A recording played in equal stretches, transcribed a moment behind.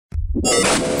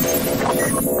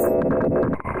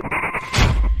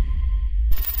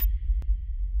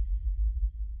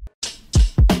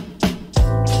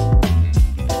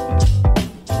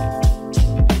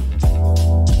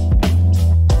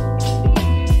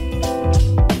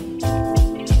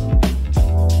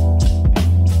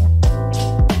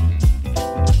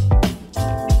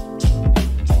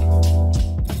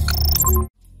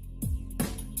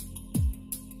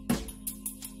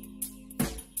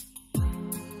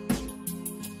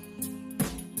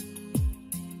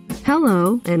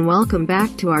Hello, and welcome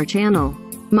back to our channel.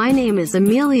 My name is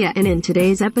Amelia, and in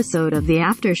today's episode of the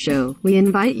After Show, we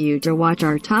invite you to watch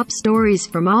our top stories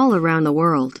from all around the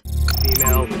world.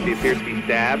 Female, she appears to be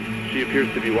stabbed. She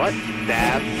appears to be what?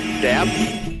 Stabbed.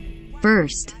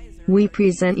 First, we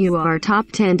present you our top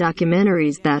 10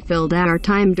 documentaries that filled our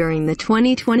time during the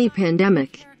 2020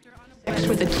 pandemic. Sex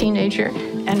with a teenager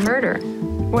and murder.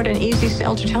 What an easy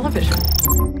sell to television.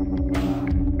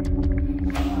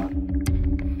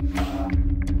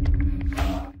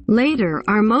 Later,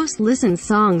 our most listened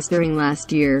songs during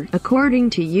last year, according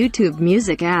to YouTube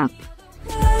Music app.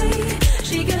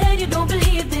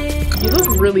 You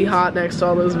look really hot next to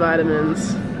all those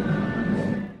vitamins.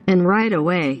 And right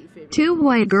away, two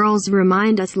white girls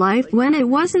remind us life when it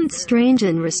wasn't strange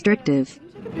and restrictive.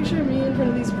 Take a picture of me in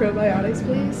front of these probiotics,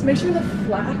 please. Make sure the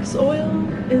flax oil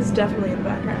is definitely in the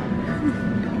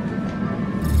background.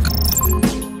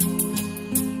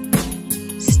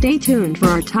 Stay tuned for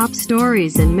our top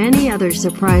stories and many other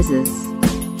surprises.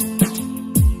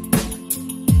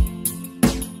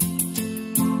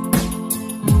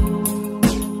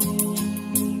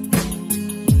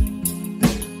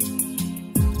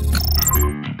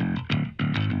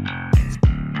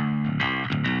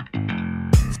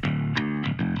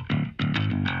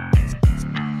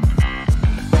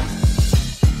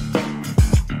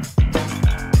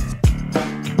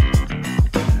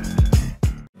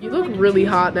 Really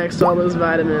hot next to all those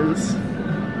vitamins.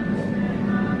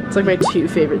 It's like my two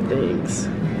favorite things.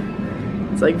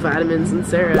 It's like vitamins and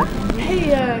Sarah.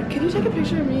 Hey, can you take a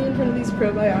picture of me in front of these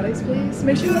probiotics, please?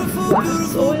 Make sure the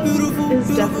flax oil is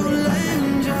definitely in the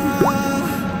background.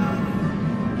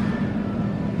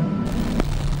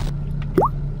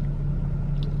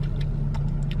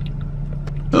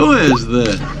 Who is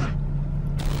this?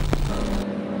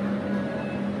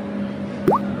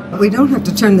 We don't have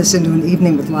to turn this into an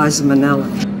evening with Liza Minnelli.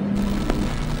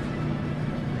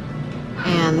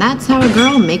 And that's how a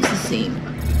girl makes a scene.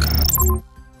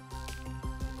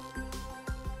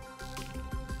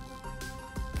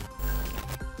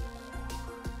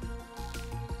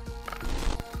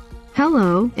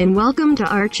 Hello, and welcome to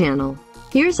our channel.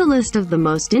 Here's a list of the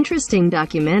most interesting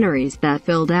documentaries that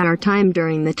filled our time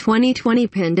during the 2020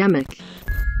 pandemic.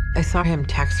 I saw him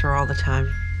text her all the time,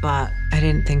 but I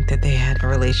didn't think that they had a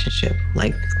relationship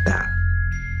like that.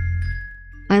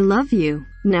 I Love You,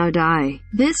 Now Die.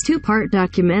 This two-part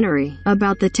documentary,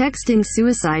 about the texting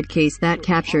suicide case that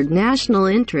captured national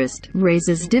interest,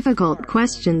 raises difficult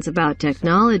questions about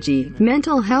technology,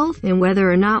 mental health, and whether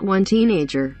or not one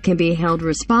teenager can be held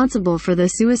responsible for the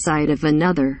suicide of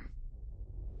another.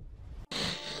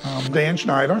 I'm Dan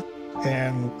Schneider,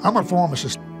 and I'm a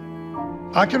pharmacist.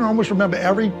 I can almost remember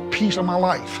every piece of my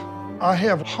life. I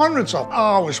have hundreds of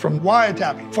hours from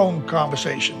wiretapping phone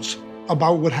conversations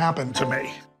about what happened to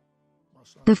me.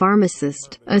 The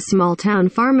pharmacist, a small-town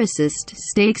pharmacist,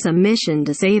 stakes a mission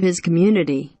to save his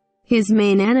community. His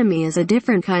main enemy is a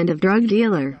different kind of drug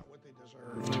dealer.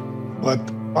 But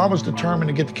I was determined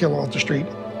to get the killer off the street.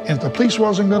 And if the police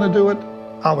wasn't going to do it,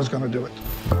 I was going to do it.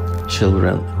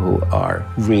 Children who are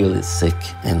really sick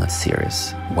in a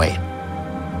serious way.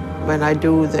 When I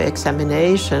do the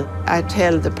examination, I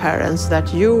tell the parents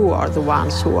that you are the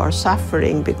ones who are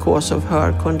suffering because of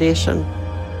her condition.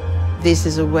 This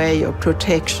is a way of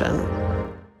protection.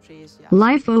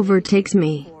 Life overtakes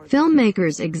me.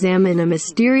 Filmmakers examine a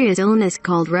mysterious illness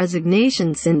called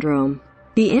resignation syndrome.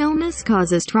 The illness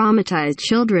causes traumatized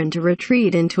children to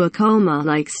retreat into a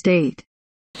coma-like state.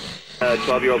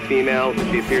 12-year-old female,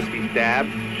 she appears to be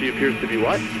stabbed. She appears to be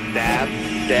what? Stabbed.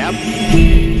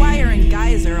 Wire and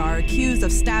Geyser are accused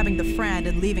of stabbing the friend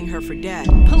and leaving her for dead.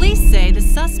 Police say the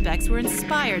suspects were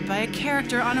inspired by a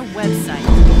character on a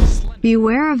website.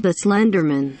 Beware of the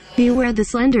Slenderman. Beware the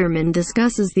Slenderman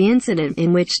discusses the incident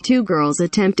in which two girls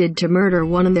attempted to murder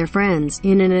one of their friends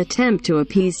in an attempt to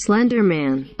appease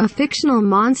Slenderman, a fictional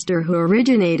monster who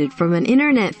originated from an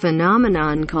internet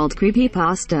phenomenon called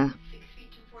creepypasta.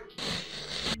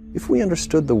 If we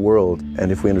understood the world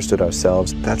and if we understood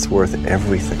ourselves, that's worth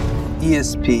everything.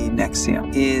 ESP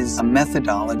Nexium is a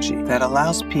methodology that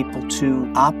allows people to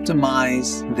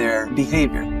optimize their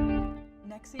behavior.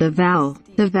 The Vow.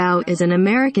 The Vow is an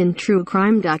American true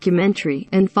crime documentary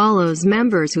and follows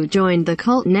members who joined the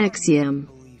cult NXIVM.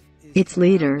 Its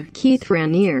leader, Keith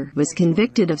Raniere, was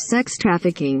convicted of sex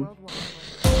trafficking.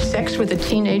 Sex with a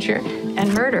teenager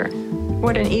and murder.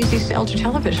 What an easy sell to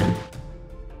television.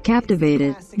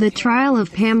 Captivated. The trial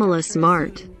of Pamela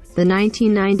Smart. The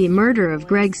 1990 murder of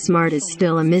Greg Smart is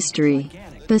still a mystery.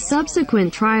 The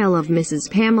subsequent trial of Mrs.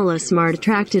 Pamela Smart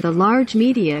attracted a large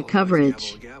media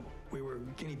coverage.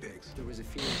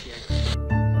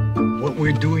 What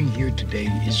we're doing here today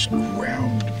is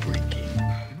groundbreaking.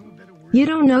 You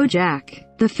Don't Know Jack.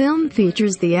 The film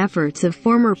features the efforts of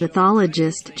former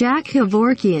pathologist Jack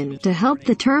Kevorkian to help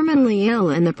the terminally ill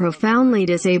and the profoundly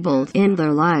disabled end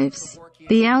their lives.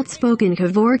 The outspoken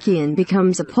Kevorkian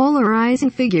becomes a polarizing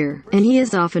figure, and he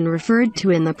is often referred to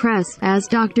in the press as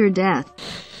Dr. Death.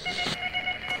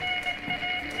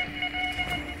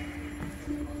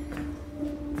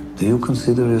 Do you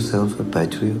consider yourself a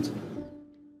patriot?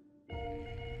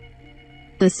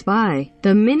 The Spy.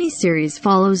 The miniseries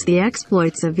follows the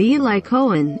exploits of Eli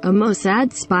Cohen, a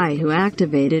Mossad spy who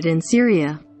activated in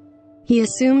Syria. He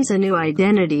assumes a new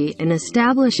identity and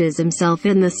establishes himself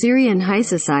in the Syrian high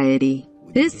society.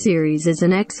 This series is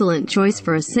an excellent choice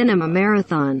for a cinema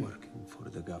marathon.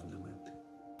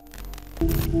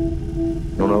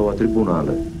 Non aveva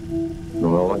tribunale,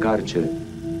 non aveva carcere.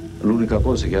 L'unica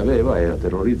cosa che aveva era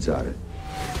terrorizzare.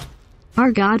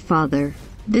 Our Godfather.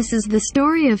 This is the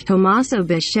story of Tommaso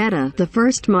Buscetta, the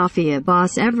first mafia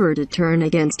boss ever to turn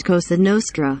against Cosa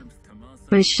Nostra.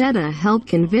 Buscetta helped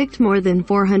convict more than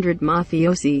 400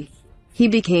 mafiosi. He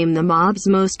became the mob's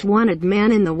most wanted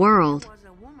man in the world.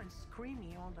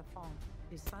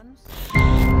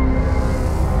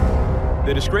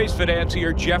 The disgraced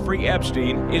financier Jeffrey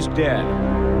Epstein is dead.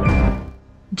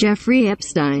 Jeffrey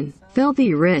Epstein,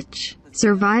 filthy rich.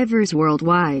 Survivors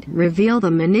worldwide reveal the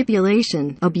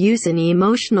manipulation, abuse and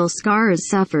emotional scars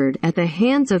suffered at the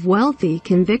hands of wealthy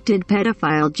convicted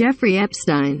pedophile Jeffrey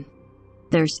Epstein.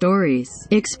 Their stories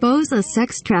expose a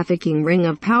sex trafficking ring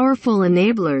of powerful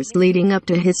enablers leading up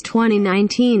to his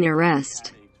 2019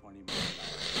 arrest.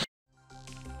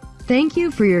 Thank you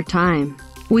for your time.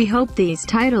 We hope these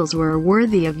titles were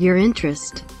worthy of your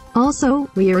interest. Also,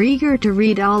 we are eager to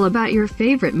read all about your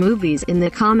favorite movies in the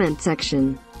comment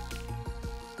section.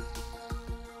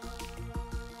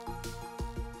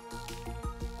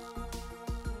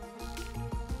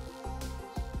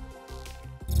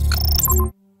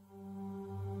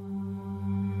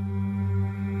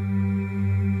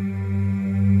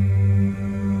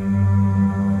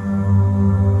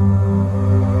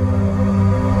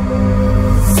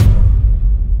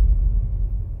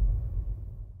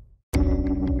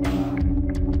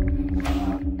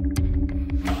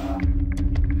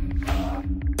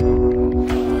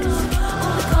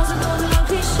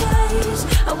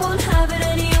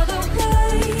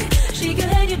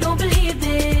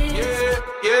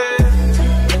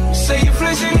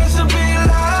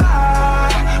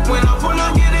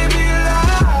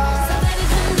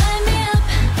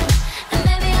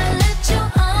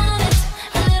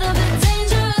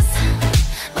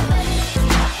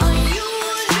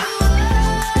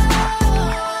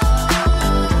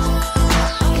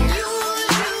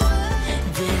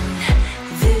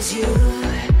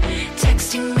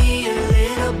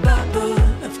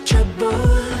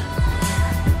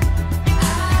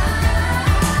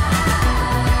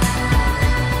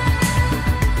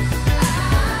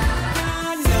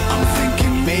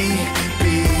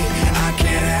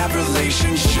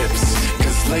 Relationships,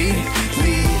 'cause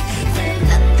lately